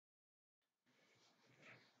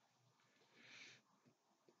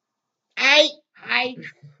Why?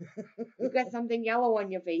 You've got something yellow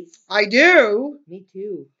on your face. I do. Me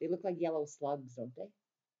too. They look like yellow slugs, don't they?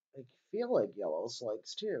 They feel like yellow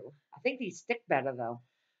slugs too. I think these stick better though.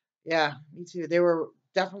 Yeah, me too. They were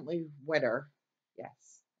definitely wetter. Yes.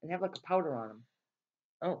 And they have like a powder on them.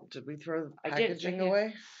 Oh, did we throw the I did, packaging right here.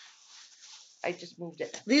 away? I just moved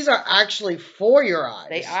it. These are actually for your eyes.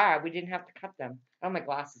 They are. We didn't have to cut them. I have my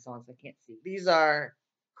glasses on, so I can't see. These are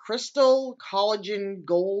Crystal Collagen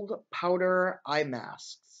Gold Powder Eye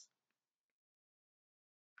Masks.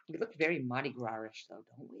 We look very Mardi Gras-ish, though,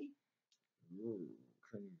 don't we? Ooh,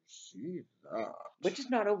 can you see that? We're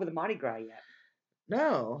just not over the Mardi Gras yet.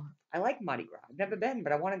 No. I like Mardi Gras. I've never been,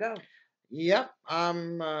 but I want to go. Yep.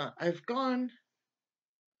 I've gone,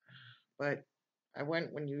 but I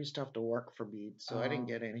went when you used to have to work for beads, so I didn't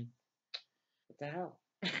get any. What the hell?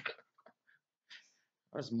 I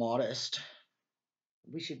was modest.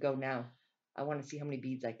 We should go now. I want to see how many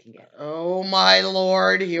beads I can get. Oh my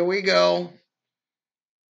lord, here we go.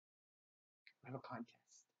 I have a contest.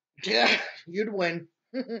 Yeah, you'd win.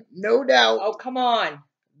 No doubt. Oh, come on.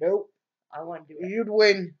 Nope. I want to do it. You'd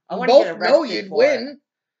win. I We want to get both arrested know you'd for win. it.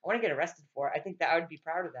 I want to get arrested for it. I think that I would be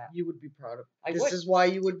proud of that. You would be proud of it. I This would. is why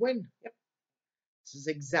you would win. Yep. This is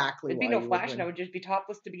exactly There'd why be no you flash, would and win. I would just be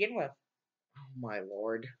topless to begin with. Oh my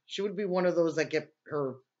lord. She would be one of those that get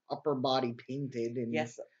her upper body painted and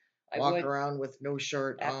Yes, I walk would. around with no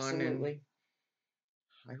shirt on. Absolutely.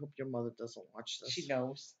 And I hope your mother doesn't watch this. She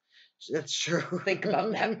knows. That's true. Think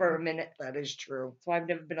about that for a minute. That is true. So I've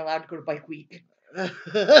never been allowed to go to Bike Week.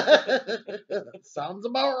 Sounds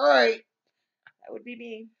about right. That would be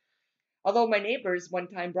me. Although my neighbors one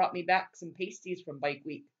time brought me back some pasties from Bike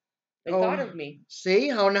Week. They thought of me. See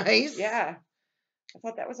how nice? Yeah. I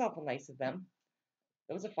thought that was awful nice of them.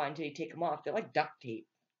 Those are fun until you take them off. They're like duct tape.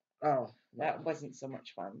 Oh. That wasn't so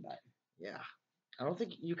much fun, but. Yeah. I don't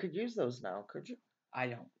think you could use those now, could you? I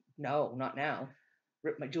don't. No, not now.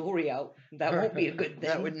 Rip my jewelry out. That won't be a good thing.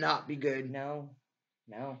 That would not be good. No.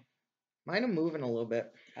 Mine are moving a little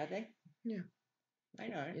bit. Are they? Yeah. I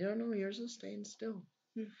know. You don't know, yours is staying still.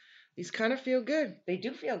 Hmm. These kind of feel good. They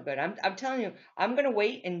do feel good. I'm telling you, I'm gonna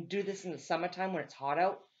wait and do this in the summertime when it's hot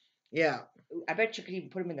out. Yeah. I bet you could even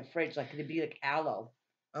put them in the fridge, like it'd be like aloe.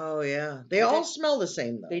 Oh yeah. They all smell the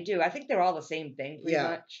same though. They do. I think they're all the same thing, pretty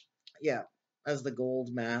much. Yeah. As the gold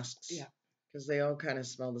masks. Yeah. Because they all kind of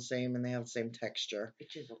smell the same and they have the same texture.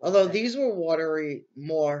 Although these were watery,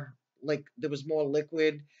 more like there was more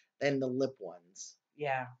liquid than the lip ones.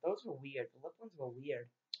 Yeah, those were weird. The lip ones were weird.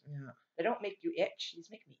 Yeah. They don't make you itch. These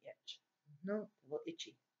make me itch. No. A little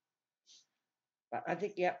itchy. But I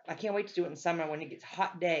think, yeah, I can't wait to do it in summer when it gets a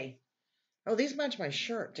hot day. Oh, these match my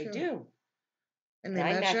shirt too. They do. And they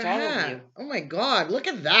I match your all hat. of you. Oh my god, look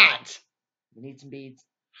at that. We need some beads.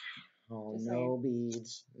 Oh, Just no saying.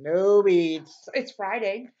 beads. No beads. So it's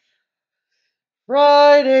Friday.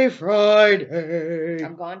 Friday.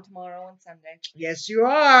 I'm gone tomorrow and Sunday. Yes, you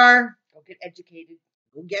are. Go get educated.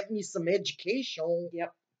 Go get me some education.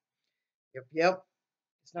 Yep. Yep.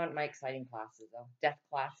 It's not my exciting classes, though. Death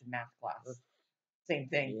class and math class. Same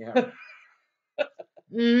thing.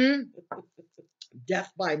 Yeah.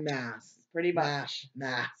 Death by math. Pretty much.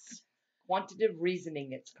 Math. Quantitative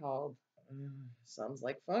reasoning, it's called. Sounds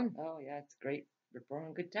like fun. Oh, yeah, it's great. Rip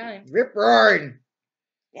roaring, good time. Rip roaring.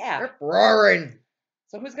 Yeah. Rip roaring.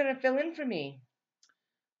 So who's going to fill in for me?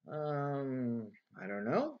 I don't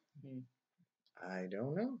know. I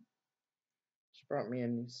don't know. She brought me a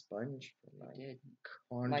new sponge for my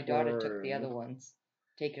contour. My daughter took the other ones.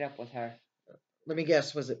 Take it up with her. Let me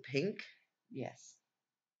guess, was it pink? Yes.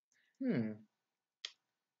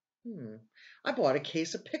 I bought a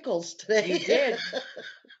case of pickles today. You did?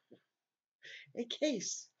 A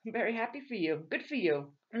case. I'm very happy for you. Good for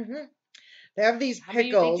you. Mm-hmm. They have these pickles. How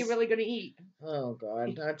many do you think you're really going to eat? Oh,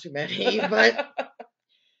 God, not too many, but...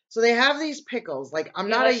 So they have these pickles. Like, I'm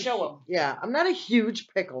not a huge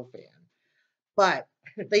pickle fan. But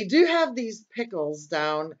they do have these pickles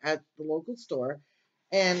down at the local store.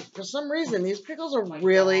 And for some reason, these pickles are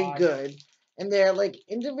really good. And they're, like,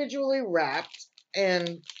 individually wrapped.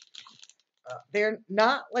 And they're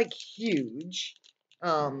not, like, huge.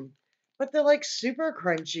 But they're, like, super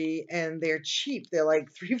crunchy. And they're cheap. They're, like,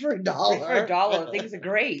 $3 for $1. $3 for $1. Things are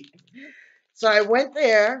great. So I went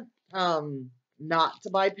there, not to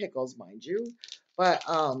buy pickles, mind you. But,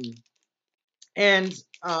 they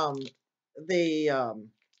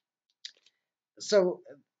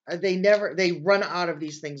run out of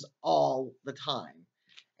these things all the time.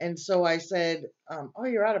 And so I said, oh,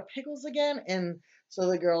 you're out of pickles again? And so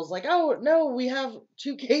the girl's like, oh, no, we have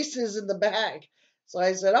 2 cases in the bag. So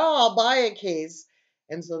I said, oh, I'll buy a case.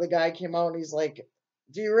 And so the guy came out and he's like,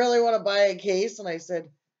 do you really want to buy a case? And I said,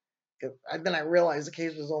 and then I realized the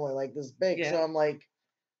case was only like this big. Yeah. So I'm like,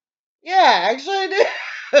 yeah, actually I do.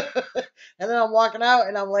 And then I'm walking out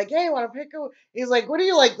and I'm like, hey, want a pickle? He's like, what are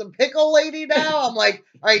you, like the pickle lady now? I'm like,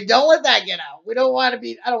 all right, don't let that get out. I don't want to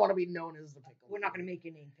be known as the pickle. We're not going to make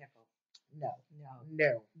your name Pickle. No.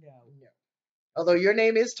 No. Although your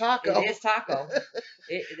name is Taco. It is Taco.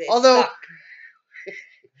 It Although, stuck.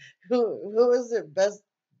 who is it? Best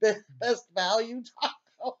value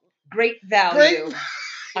Taco? Great value.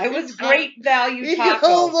 I was great value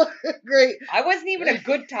taco. Great. I wasn't even a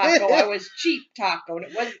good taco. I was cheap taco. And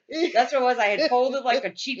that's what it was. I had folded like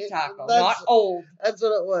a cheap taco, not old. That's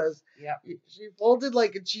what it was. Yeah. She folded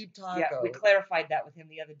like a cheap taco. Yeah, we clarified that with him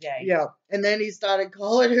the other day. Yeah. And then he started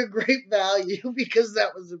calling her great value because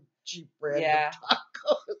that was a cheap brand of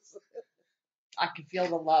tacos. I can feel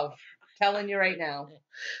the love. Telling you right now.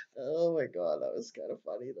 Oh my God, that was kind of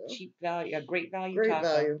funny though. Cheap value, a great value great taco.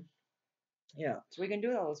 Value. Yeah. So we can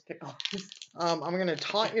do all those pickles. I'm gonna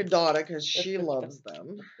taunt your daughter because she loves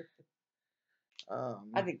them.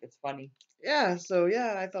 I think that's funny. Yeah. So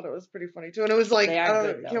yeah, I thought it was pretty funny too, and it was like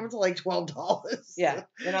it came up to like $12. Yeah,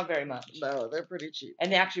 they're not very much. No, they're pretty cheap.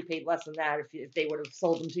 And they actually paid less than that if they would have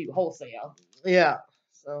sold them to you wholesale. Yeah.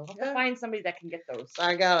 So I'll have to find somebody that can get those.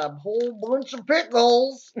 I got a whole bunch of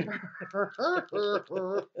pickles.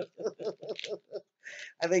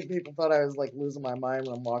 I think people thought I was like losing my mind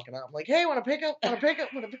when I'm walking out. I'm like, hey, want a pickup? Want a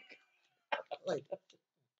pickup? Want a pickup? Like,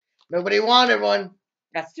 nobody wanted one.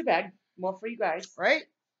 That's too bad. More for you guys. Right?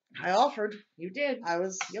 I offered. You did.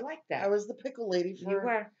 You liked that. I was the pickle lady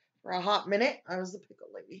for a hot minute. I was the pickle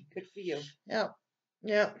lady. Good for you. Yeah.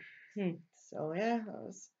 Yeah. So yeah,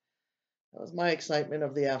 that was my excitement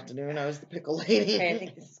of the afternoon. I was the pickle lady. Okay, I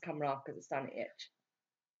think this is coming off because it's starting to itch.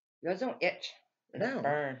 Yours don't itch. They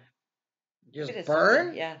burn. Just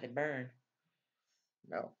burn? Yeah, they burn.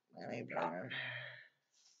 No, that ain't burning.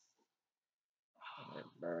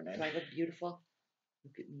 Burning. Do I look beautiful?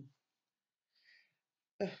 Look at me.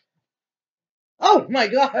 Oh my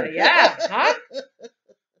God! Yeah, huh?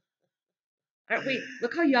 Aren't we?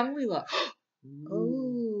 Look how young we look.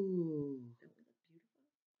 Oh.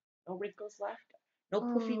 No wrinkles left. No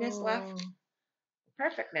puffiness left.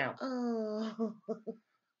 Perfect now. Oh.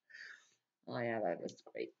 Oh yeah, that was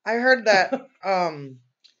great. I heard that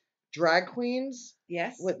drag queens,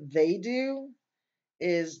 yes, what they do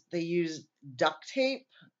is they use duct tape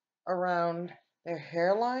around their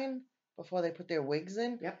hairline before they put their wigs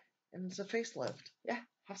in. Yep. And it's a facelift. Yeah.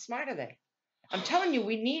 How smart are they? I'm telling you,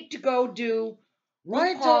 we need to go do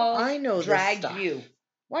Why don't I know drag this stuff? you.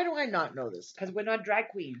 Why do I not know this? Because we're not drag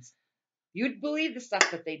queens. You'd believe the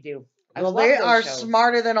stuff that they do. Well, they are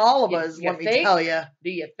smarter than all of us, let me tell you. Do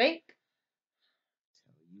you think?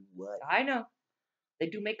 Tell you what. I know. They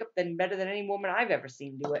do makeup better than any woman I've ever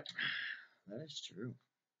seen do it. That is true.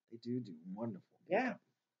 They do wonderful. Yeah.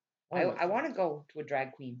 I want to go to a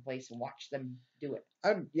drag queen place and watch them do it.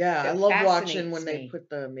 I love watching when they put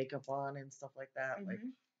the makeup on and stuff like that. Mm-hmm. Like,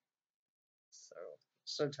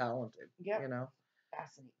 so talented. Yeah. You know?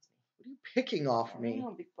 Fascinates me. What are you picking off me?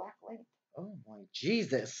 Big black light. Oh my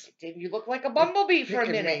Jesus. You look like a bumblebee for a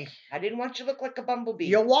minute. I didn't want you to look like a bumblebee.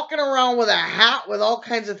 You're walking around with a hat with all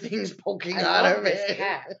kinds of things poking out of it. This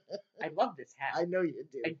hat. I love this hat. I know you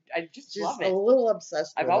do. I just love it. A little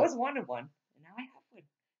obsessed with I've always wanted one. And now I have one.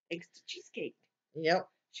 Thanks to Cheesecake. Yep.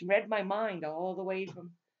 She read my mind all the way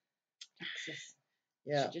from Texas.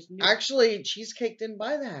 Yeah. Actually, Cheesecake didn't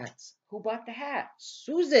buy the hats. Who bought the hat?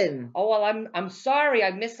 Susan. Oh well, I'm sorry.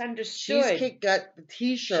 I misunderstood. Cheesecake got the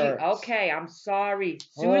T-shirt. Okay, I'm sorry.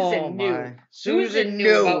 Susan knew. Susan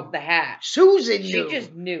knew about the hat. Susan knew. She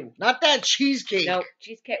just knew. Not that Cheesecake. No,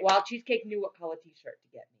 Cheesecake. Well, Cheesecake knew what color T-shirt to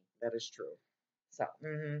get me. That is true. So.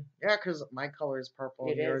 Yeah, because my color is purple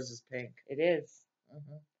and yours is pink. It is.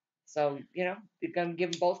 So you're gonna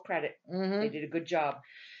give them both credit. They did a good job.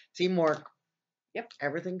 Teamwork. Yep.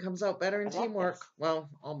 Everything comes out better in teamwork. Well,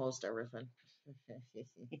 almost everything. Yeah.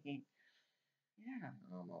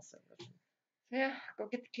 Almost everything. Yeah, go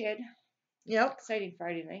get the kid. Yep. Exciting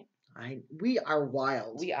Friday night. We are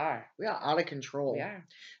wild. We are out of control. We are.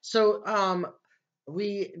 So,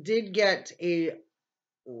 we did get a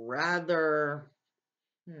rather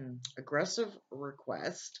aggressive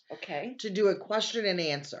request. Okay. To do a question and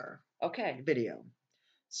answer. Okay. Video.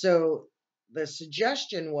 So the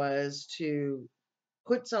suggestion was to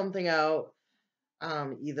put something out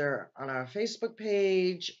either on our Facebook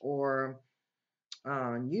page or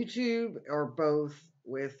on YouTube or both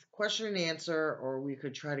with question and answer, or we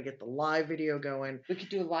could try to get the live video going. We could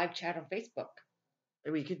do a live chat on Facebook.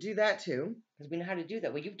 We could do that too. Because we know how to do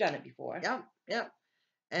that. Well, you've done it before. Yep.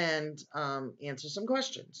 and answer some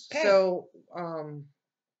questions. Okay. So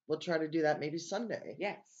we'll try to do that maybe Sunday.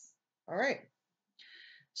 Yes. All right.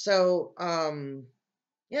 So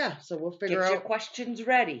yeah, so we'll figure out. Get your questions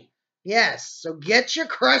ready. Yes, so get your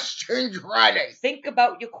questions ready. Think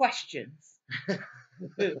about your questions.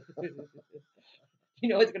 You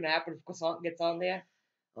know what's going to happen if Croissant gets on there?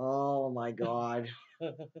 Oh my God.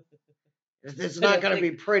 It's not going to be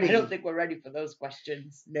pretty. I don't think we're ready for those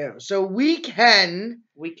questions. No. So we can.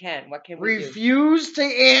 We can. What can we do? Refuse to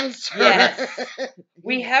answer. Yes.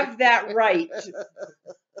 We have that right.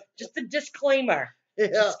 Just a disclaimer. Yeah.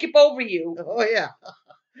 Just skip over you. Oh, yeah.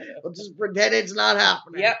 We'll just pretend it's not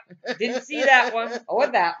happening. Yep. Didn't see that one. Or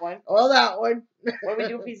that one. Or that one. What do we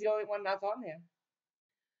do if he's the only one that's on there?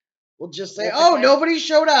 We'll just say, oh, nobody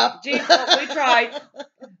showed up. Gee, well, we tried.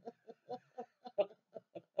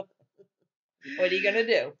 What are you going to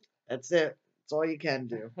do? That's it. That's all you can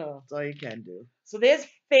do. That's all you can do. So there's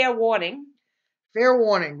fair warning. Fair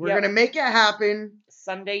warning. We're going to make it happen.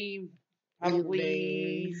 Sunday,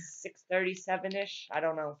 probably 6:37-ish. I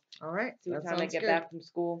don't know. All right. See what time I get back from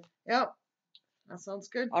school. Yep. That sounds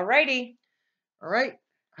good. All righty. All right.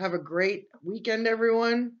 Have a great weekend,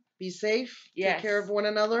 everyone. Be safe. Yes. Take care of one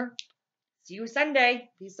another. See you Sunday.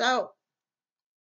 Peace out.